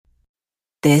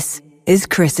This is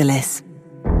Chrysalis.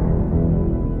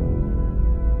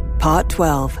 Part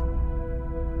 12.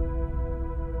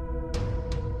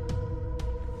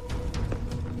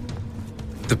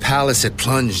 The palace had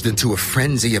plunged into a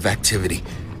frenzy of activity.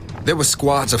 There were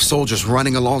squads of soldiers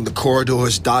running along the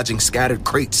corridors, dodging scattered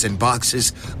crates and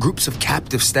boxes. Groups of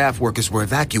captive staff workers were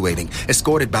evacuating,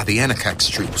 escorted by the Anacax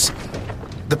troops.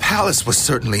 The palace was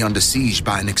certainly under siege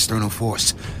by an external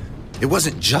force. It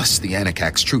wasn't just the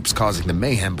Anacax troops causing the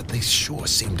mayhem, but they sure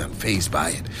seemed unfazed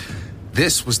by it.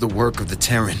 This was the work of the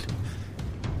Terran.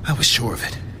 I was sure of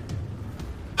it.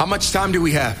 How much time do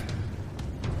we have?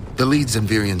 The lead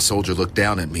Zemvirian soldier looked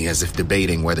down at me as if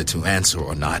debating whether to answer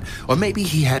or not, or maybe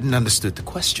he hadn't understood the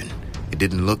question. It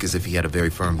didn't look as if he had a very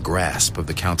firm grasp of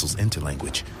the Council's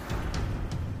interlanguage.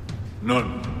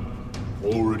 None.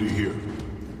 Already here.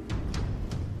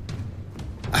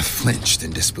 I flinched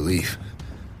in disbelief.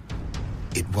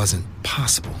 It wasn't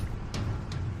possible.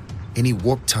 Any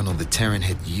warp tunnel the Terran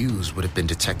had used would have been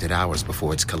detected hours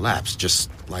before its collapse, just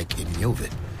like in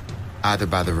Yovid, either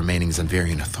by the remaining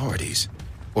Zemvirian authorities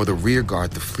or the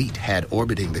rearguard the fleet had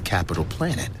orbiting the capital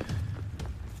planet.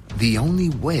 The only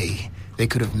way they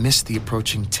could have missed the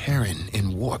approaching Terran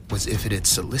in warp was if it had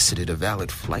solicited a valid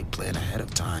flight plan ahead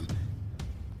of time.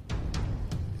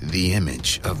 The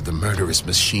image of the murderous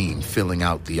machine filling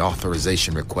out the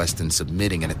authorization request and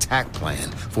submitting an attack plan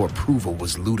for approval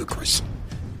was ludicrous.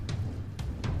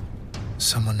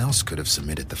 Someone else could have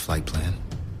submitted the flight plan,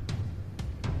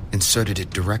 inserted it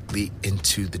directly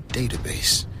into the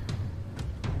database.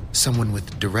 Someone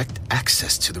with direct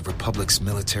access to the Republic's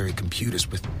military computers,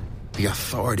 with the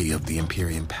authority of the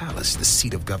Imperium Palace, the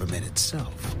seat of government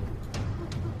itself.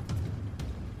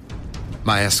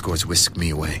 My escorts whisked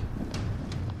me away.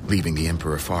 Leaving the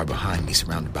Emperor far behind me,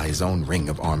 surrounded by his own ring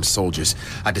of armed soldiers,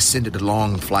 I descended a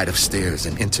long flight of stairs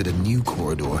and entered a new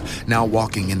corridor, now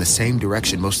walking in the same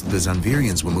direction most of the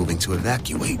Zemvirians were moving to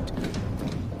evacuate.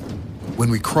 When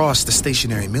we crossed the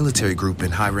stationary military group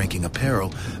in high-ranking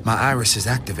apparel, my irises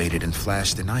activated and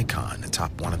flashed an icon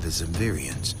atop one of the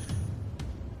Zemvirians.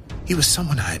 He was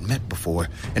someone I had met before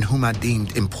and whom I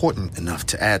deemed important enough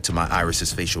to add to my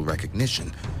iris's facial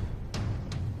recognition.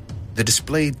 The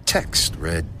displayed text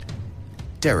read,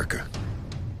 Derricker,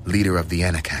 leader of the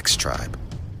Anacax tribe.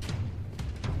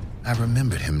 I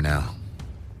remembered him now.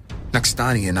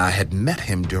 Naxtani and I had met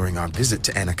him during our visit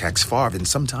to Anacax Farvin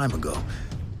some time ago.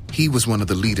 He was one of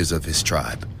the leaders of his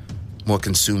tribe, more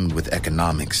consumed with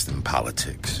economics than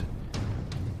politics.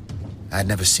 I had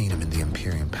never seen him in the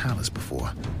Imperium Palace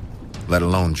before, let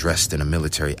alone dressed in a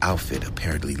military outfit,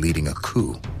 apparently leading a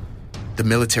coup. The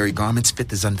military garments fit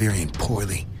the Zemvirian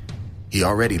poorly. He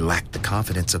already lacked the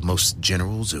confidence of most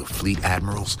generals or fleet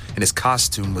admirals, and his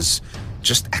costume was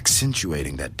just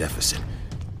accentuating that deficit.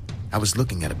 I was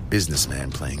looking at a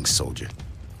businessman playing soldier.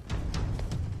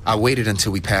 I waited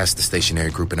until we passed the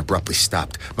stationary group and abruptly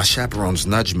stopped. My chaperones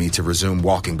nudged me to resume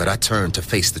walking, but I turned to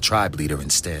face the tribe leader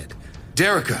instead.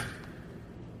 Derricker!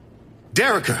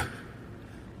 Derricker!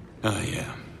 I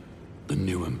am the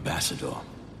new ambassador.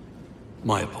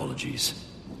 My apologies.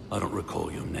 I don't recall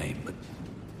your name, but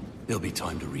there'll be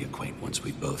time to reacquaint once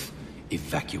we've both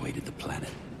evacuated the planet.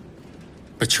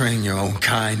 Betraying your own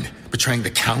kind? Betraying the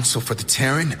Council for the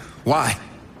Terran? Why?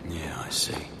 Yeah, I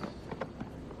see.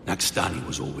 Naxtani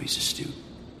was always astute.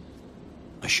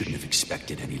 I shouldn't have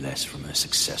expected any less from her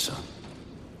successor.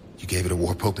 You gave it a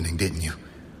warp opening, didn't you?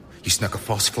 You snuck a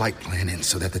false flight plan in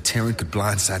so that the Terran could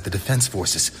blindside the defense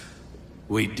forces.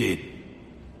 We did.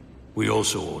 We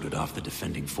also ordered half the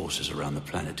defending forces around the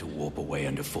planet to warp away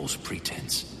under false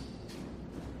pretense.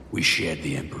 We shared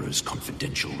the Emperor's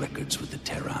confidential records with the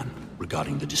Terran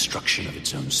regarding the destruction of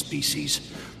its own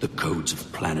species, the codes of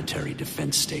planetary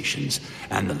defense stations,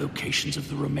 and the locations of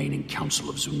the remaining Council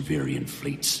of Zemvirian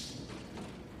fleets.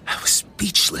 I was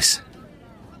speechless.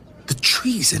 The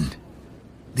treason,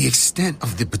 the extent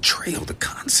of the betrayal, the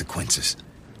consequences.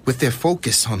 With their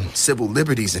focus on civil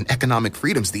liberties and economic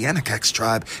freedoms, the Anacax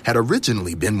tribe had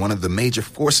originally been one of the major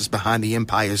forces behind the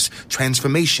Empire's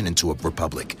transformation into a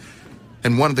republic,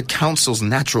 and one of the Council's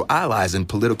natural allies in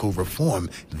political reform.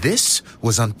 This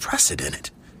was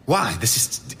unprecedented. Why? This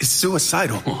is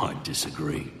suicidal. Oh, I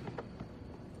disagree.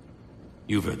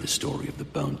 You've heard the story of the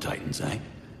Bone Titans, eh?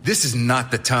 This is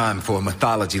not the time for a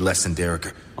mythology lesson,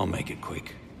 Derricker. I'll make it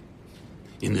quick.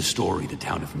 In the story, the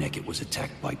town of Nekit was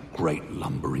attacked by great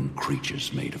lumbering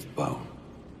creatures made of bone.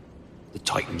 The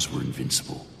Titans were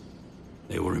invincible.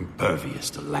 They were impervious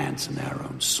to lance and arrow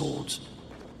and swords.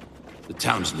 The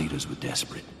town's leaders were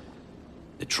desperate.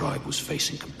 The tribe was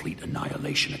facing complete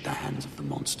annihilation at the hands of the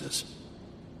monsters.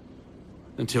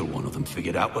 Until one of them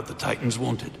figured out what the Titans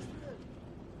wanted.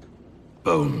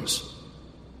 Bones.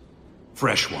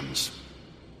 Fresh ones.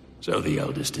 So the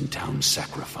eldest in town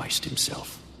sacrificed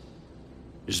himself.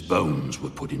 His bones were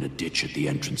put in a ditch at the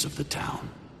entrance of the town.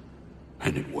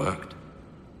 And it worked.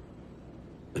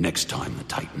 The next time the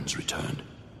Titans returned,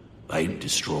 they didn't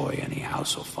destroy any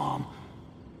house or farm.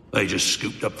 They just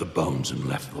scooped up the bones and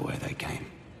left the way they came.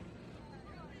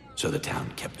 So the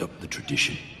town kept up the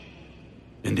tradition.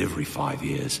 And every 5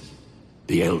 years,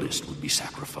 the eldest would be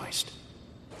sacrificed.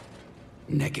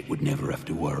 Neckett would never have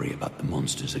to worry about the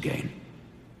monsters again.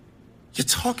 You're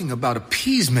talking about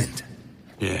appeasement.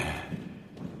 Yeah.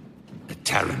 The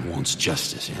Terran wants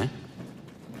justice, eh?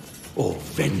 Or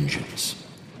vengeance,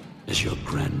 as your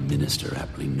Grand Minister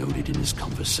aptly noted in his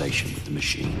conversation with the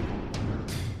machine.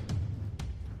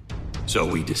 So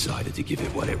we decided to give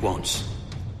it what it wants.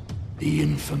 The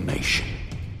information.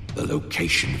 The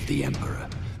location of the Emperor.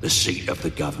 The seat of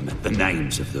the government. The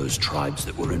names of those tribes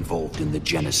that were involved in the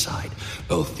genocide.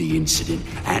 Both the incident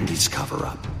and his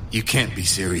cover-up. You can't be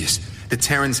serious. The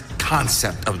Terran's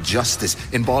concept of justice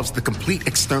involves the complete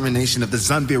extermination of the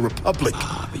Zunvir Republic.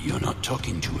 Ah, but you're not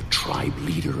talking to a tribe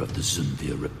leader of the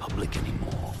Zunvir Republic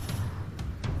anymore.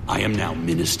 I am now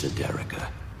Minister Derrika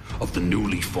of the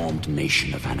newly formed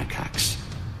nation of Anakax.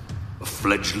 A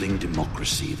fledgling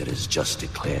democracy that has just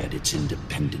declared its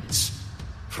independence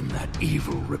from that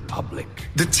evil republic.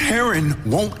 The Terran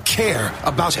won't care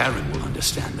about... Terran will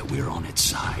understand that we're on its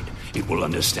side. It will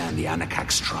understand the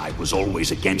Anakax tribe was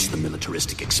always against the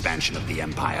militaristic expansion of the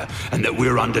Empire, and that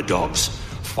we're underdogs,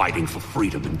 fighting for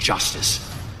freedom and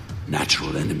justice.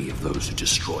 Natural enemy of those who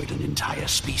destroyed an entire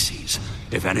species.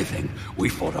 If anything, we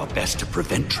fought our best to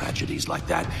prevent tragedies like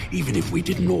that, even if we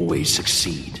didn't always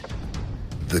succeed.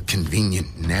 The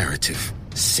convenient narrative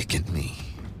sickened me.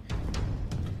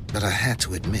 But I had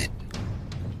to admit,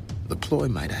 the ploy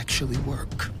might actually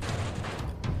work.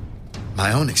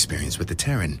 My own experience with the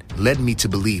Terran led me to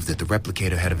believe that the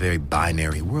Replicator had a very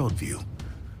binary worldview.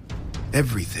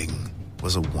 Everything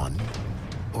was a 1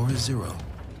 or a 0.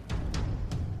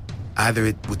 Either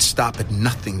it would stop at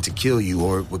nothing to kill you,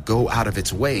 or it would go out of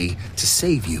its way to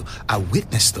save you. I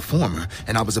witnessed the former,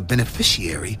 and I was a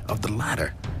beneficiary of the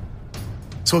latter.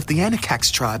 So if the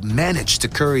Anakax tribe managed to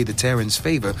curry the Terran's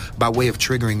favor by way of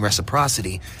triggering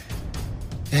reciprocity,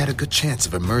 they had a good chance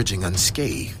of emerging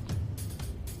unscathed.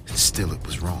 And still it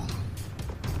was wrong.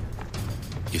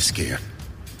 You're scared.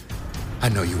 I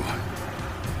know you are.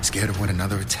 Scared of what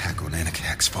another attack on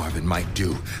Anakax Farben might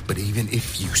do. But even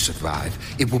if you survive,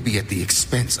 it will be at the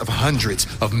expense of hundreds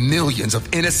of millions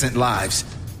of innocent lives.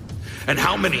 And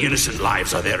how many innocent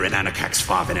lives are there in Anakax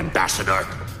Farben, Ambassador?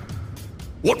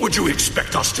 What would you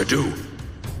expect us to do?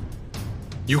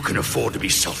 You can afford to be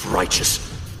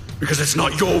self-righteous, because it's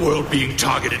not your world being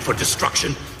targeted for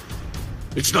destruction.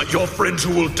 It's not your friends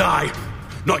who will die,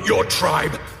 not your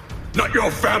tribe, not your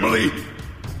family.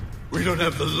 We don't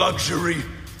have the luxury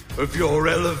of your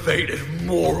elevated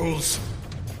morals.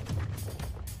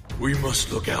 We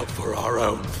must look out for our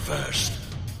own first.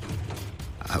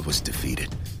 I was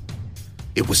defeated.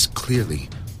 It was clearly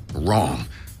wrong.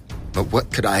 But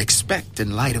what could I expect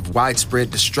in light of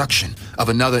widespread destruction, of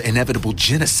another inevitable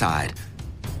genocide?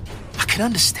 I could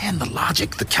understand the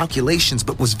logic, the calculations,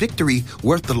 but was victory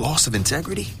worth the loss of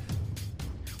integrity?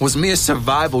 Was mere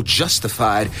survival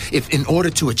justified if in order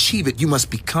to achieve it you must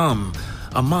become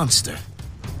a monster?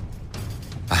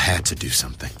 I had to do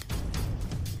something.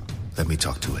 Let me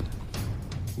talk to it.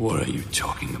 What are you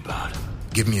talking about?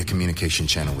 Give me a communication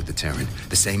channel with the Terran,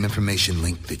 the same information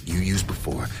link that you used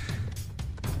before.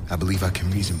 I believe I can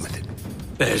reason with it.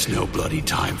 There's no bloody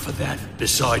time for that.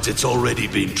 Besides, it's already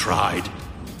been tried.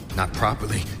 Not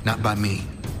properly, not by me.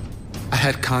 I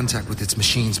had contact with its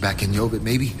machines back in Yovit.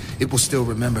 Maybe it will still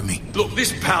remember me. Look,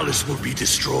 this palace will be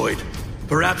destroyed.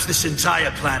 Perhaps this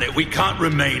entire planet. We can't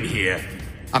remain here.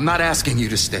 I'm not asking you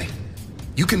to stay.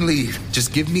 You can leave.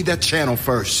 Just give me that channel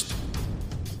first.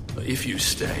 If you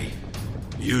stay,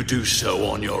 you do so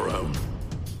on your own.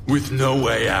 With no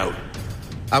way out.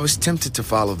 I was tempted to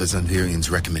follow the Zunvirian's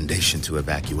recommendation to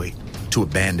evacuate, to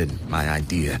abandon my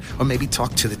idea, or maybe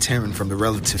talk to the Terran from the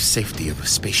relative safety of a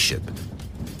spaceship.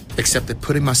 Except that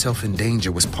putting myself in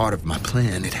danger was part of my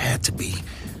plan. It had to be.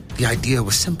 The idea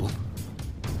was simple.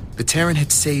 The Terran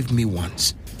had saved me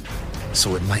once,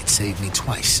 so it might save me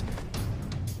twice.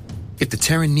 If the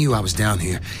Terran knew I was down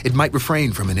here, it might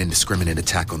refrain from an indiscriminate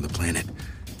attack on the planet.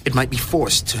 It might be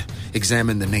forced to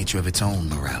examine the nature of its own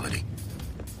morality,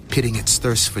 pitting its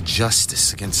thirst for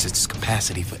justice against its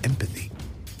capacity for empathy.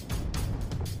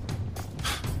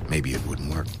 Maybe it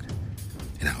wouldn't work,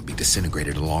 and I would be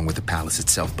disintegrated along with the palace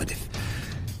itself, but if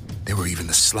there were even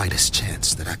the slightest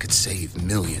chance that I could save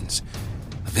millions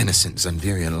of innocent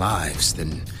Zunvirian lives,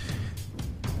 then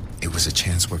it was a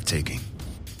chance worth taking.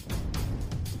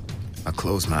 I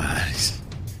closed my eyes,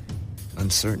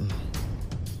 uncertain.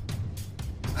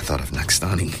 I thought of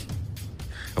Nakstani,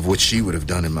 of what she would have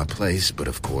done in my place, but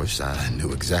of course I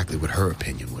knew exactly what her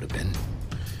opinion would have been.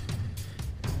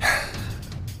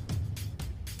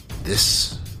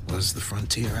 This was the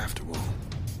frontier after all.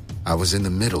 I was in the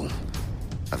middle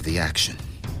of the action.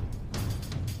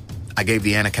 I gave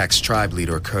the Anakax tribe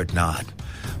leader a curt nod,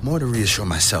 more to reassure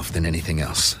myself than anything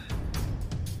else.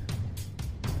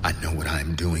 I know what I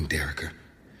am doing, Derricker.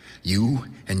 You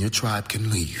and your tribe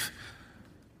can leave.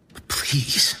 But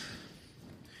please,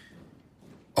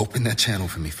 open that channel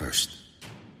for me first.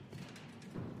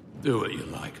 Do what you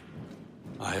like.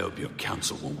 I hope your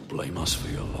council won't blame us for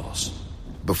your loss.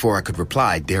 Before I could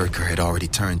reply, Derricker had already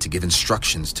turned to give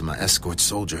instructions to my escort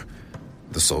soldier.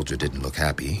 The soldier didn't look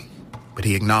happy, but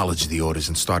he acknowledged the orders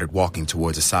and started walking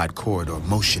towards a side corridor,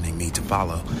 motioning me to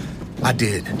follow. I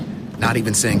did, not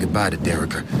even saying goodbye to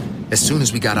Derricker. As soon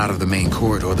as we got out of the main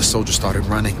corridor, the soldier started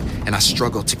running, and I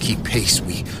struggled to keep pace.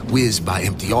 We whizzed by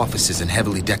empty offices and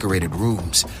heavily decorated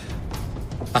rooms.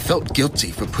 I felt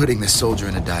guilty for putting this soldier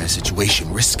in a dire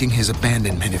situation, risking his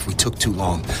abandonment if we took too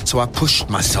long. So I pushed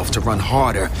myself to run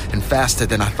harder and faster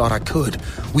than I thought I could.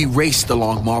 We raced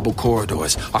along marble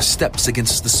corridors, our steps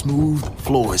against the smooth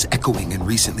floors echoing in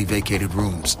recently vacated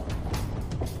rooms.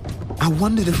 I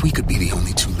wondered if we could be the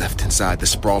only two left inside the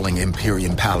sprawling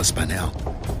Imperium Palace by now.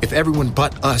 If everyone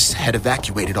but us had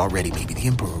evacuated already, maybe the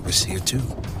Emperor was here too.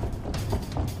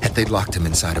 Had they locked him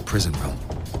inside a prison room,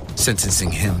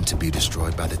 sentencing him to be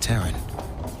destroyed by the Terran,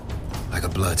 like a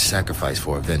blood sacrifice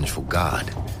for a vengeful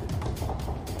god?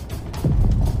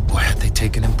 Or had they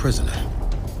taken him prisoner,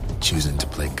 choosing to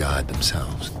play God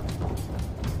themselves?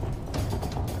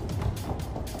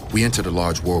 We entered a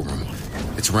large war room,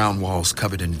 its round walls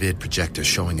covered in vid projectors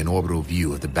showing an orbital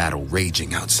view of the battle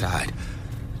raging outside.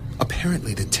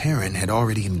 Apparently, the Terran had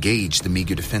already engaged the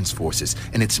meager defense forces,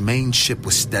 and its main ship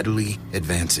was steadily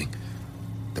advancing.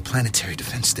 The planetary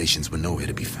defense stations were nowhere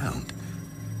to be found.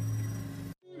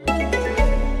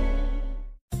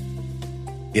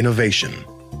 Innovation,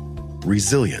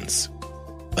 resilience,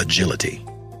 agility.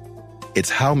 It's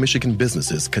how Michigan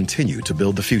businesses continue to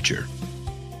build the future.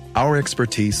 Our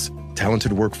expertise,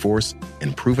 talented workforce,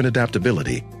 and proven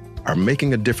adaptability are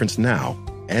making a difference now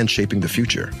and shaping the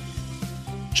future.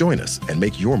 Join us and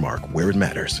make your mark where it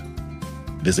matters.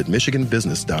 Visit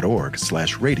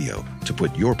michiganbusiness.org/radio to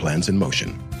put your plans in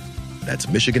motion. That's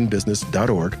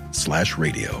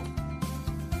michiganbusiness.org/radio.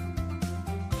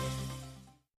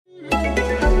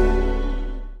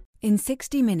 In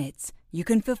 60 minutes, you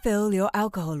can fulfill your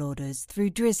alcohol orders through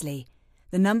Drizzly,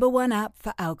 the #1 app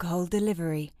for alcohol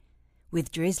delivery.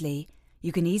 With Drizzly,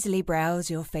 you can easily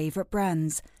browse your favorite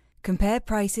brands, compare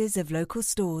prices of local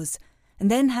stores,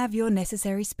 and then have your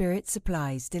necessary spirit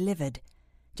supplies delivered,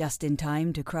 just in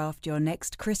time to craft your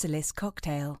next Chrysalis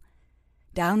cocktail.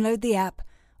 Download the app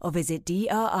or visit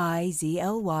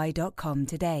DRIZLY.com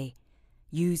today.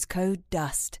 Use code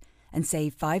DUST and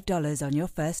save $5 on your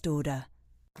first order.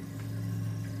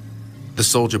 The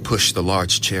soldier pushed the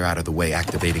large chair out of the way,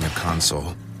 activating a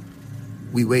console.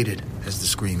 We waited as the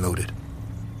screen loaded.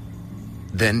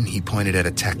 Then he pointed at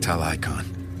a tactile icon.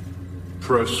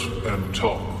 Press and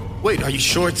talk. Wait, are you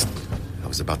sure it's... I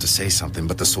was about to say something,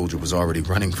 but the soldier was already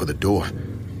running for the door.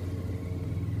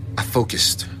 I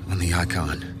focused on the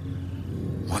icon,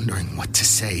 wondering what to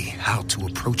say, how to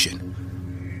approach it.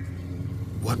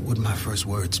 What would my first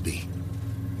words be?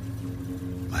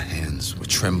 My hands were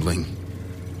trembling.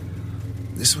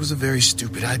 This was a very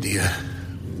stupid idea,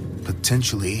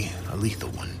 potentially a lethal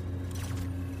one.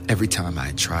 Every time I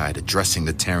had tried addressing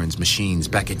the Terran's machines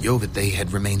back at Yovet, they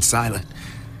had remained silent.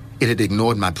 It had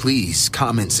ignored my pleas,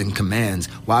 comments, and commands.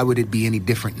 Why would it be any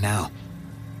different now?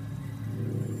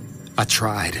 I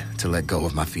tried to let go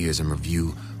of my fears and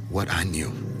review what I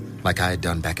knew, like I had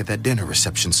done back at that dinner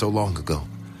reception so long ago.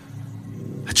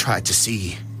 I tried to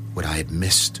see what I had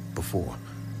missed before.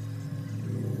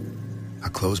 I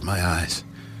closed my eyes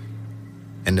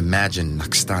and imagined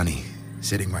Nakstani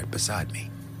sitting right beside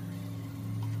me.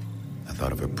 I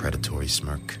thought of her predatory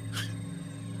smirk.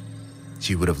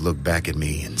 She would have looked back at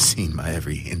me and seen my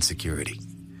every insecurity.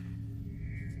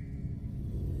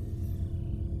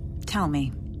 Tell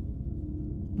me,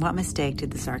 what mistake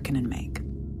did the Sarkinen make?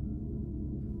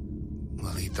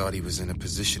 Well, he thought he was in a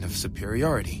position of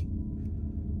superiority.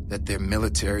 That their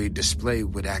military display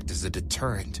would act as a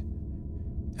deterrent.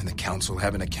 And the Council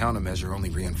having a countermeasure only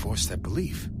reinforced that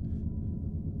belief.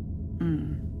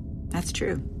 That's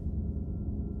true.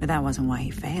 But that wasn't why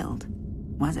he failed,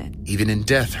 was it? Even in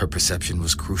death, her perception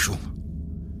was crucial.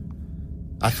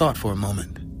 I thought for a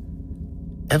moment.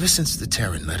 Ever since the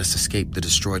Terran let us escape the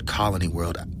destroyed colony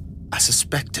world, I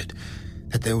suspected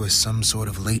that there was some sort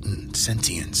of latent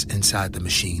sentience inside the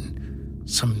machine,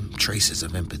 some traces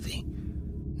of empathy.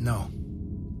 No.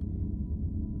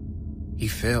 He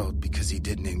failed because he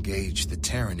didn't engage the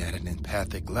Terran at an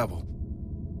empathic level.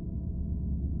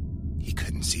 He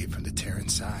couldn't see it from the Terran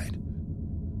side.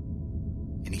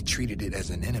 And he treated it as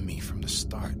an enemy from the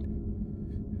start.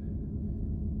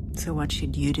 So what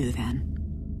should you do then?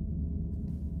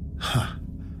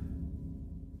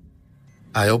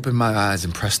 I opened my eyes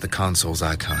and pressed the console's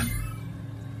icon.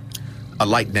 A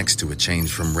light next to it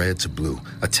changed from red to blue.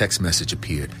 A text message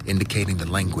appeared, indicating the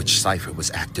language cipher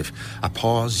was active. I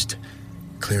paused,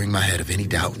 clearing my head of any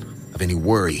doubt, of any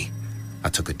worry. I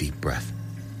took a deep breath.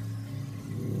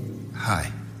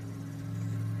 Hi.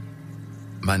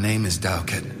 My name is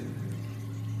Dalket.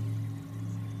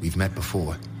 We've met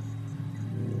before,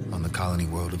 on the colony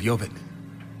world of Yovit.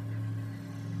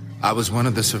 I was one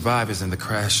of the survivors in the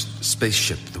crashed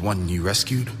spaceship, the one you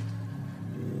rescued.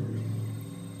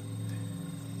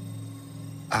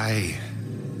 I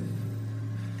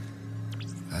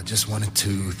just wanted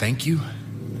to thank you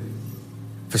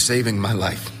for saving my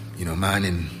life. You know, mine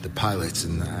and the pilot's,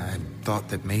 and I thought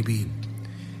that maybe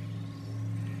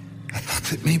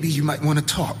you might want to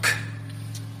talk.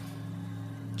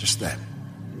 Just that.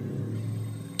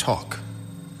 Talk.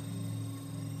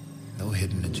 No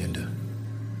hidden agenda.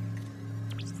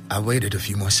 I waited a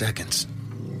few more seconds.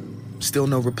 Still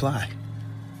no reply.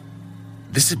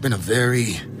 This had been a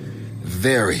very,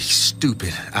 very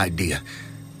stupid idea.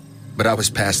 But I was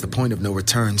past the point of no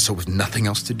return, so with nothing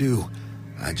else to do,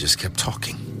 I just kept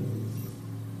talking.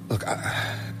 Look,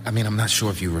 I mean, I'm not sure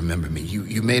if you remember me.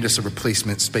 You made us a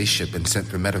replacement spaceship and sent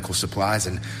for medical supplies,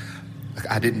 and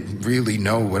I didn't really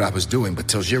know what I was doing, but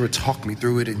Teljira talked me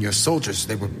through it, and your soldiers,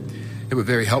 they were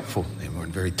very helpful. They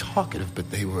weren't very talkative,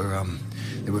 but they were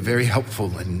very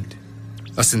helpful, and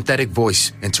a synthetic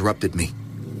voice interrupted me.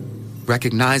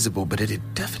 Recognizable, but it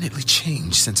had definitely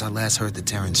changed since I last heard the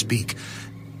Terran speak.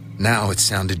 Now it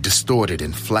sounded distorted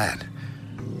and flat.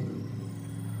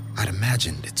 I'd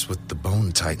imagined it's what the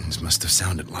Bone Titans must have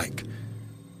sounded like,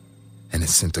 and it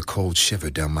sent a cold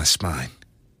shiver down my spine.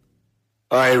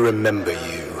 I remember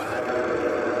you.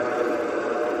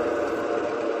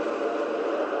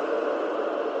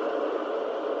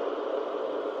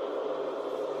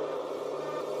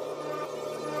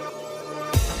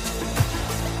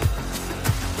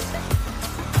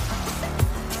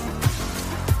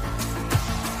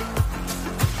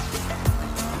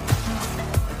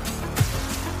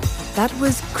 That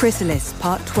was Chrysalis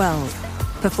Part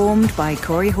 12, performed by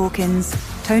Corey Hawkins,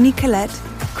 Tony Collette,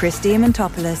 Chris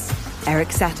Diamantopoulos, Eric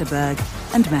Satterberg,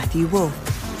 and Matthew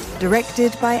Wolfe.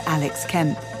 Directed by Alex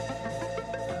Kemp.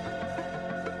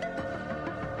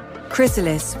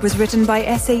 Chrysalis was written by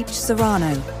S.H.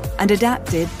 Serrano and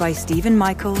adapted by Stephen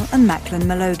Michael and Macklin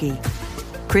Malogi.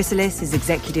 Chrysalis is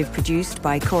executive produced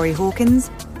by Corey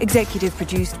Hawkins, executive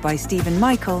produced by Stephen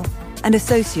Michael, and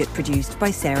associate produced by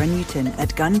Sarah Newton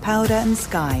at Gunpowder and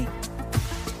Sky.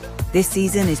 This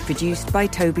season is produced by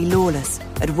Toby Lawless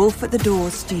at Wolf at the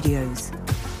Doors Studios.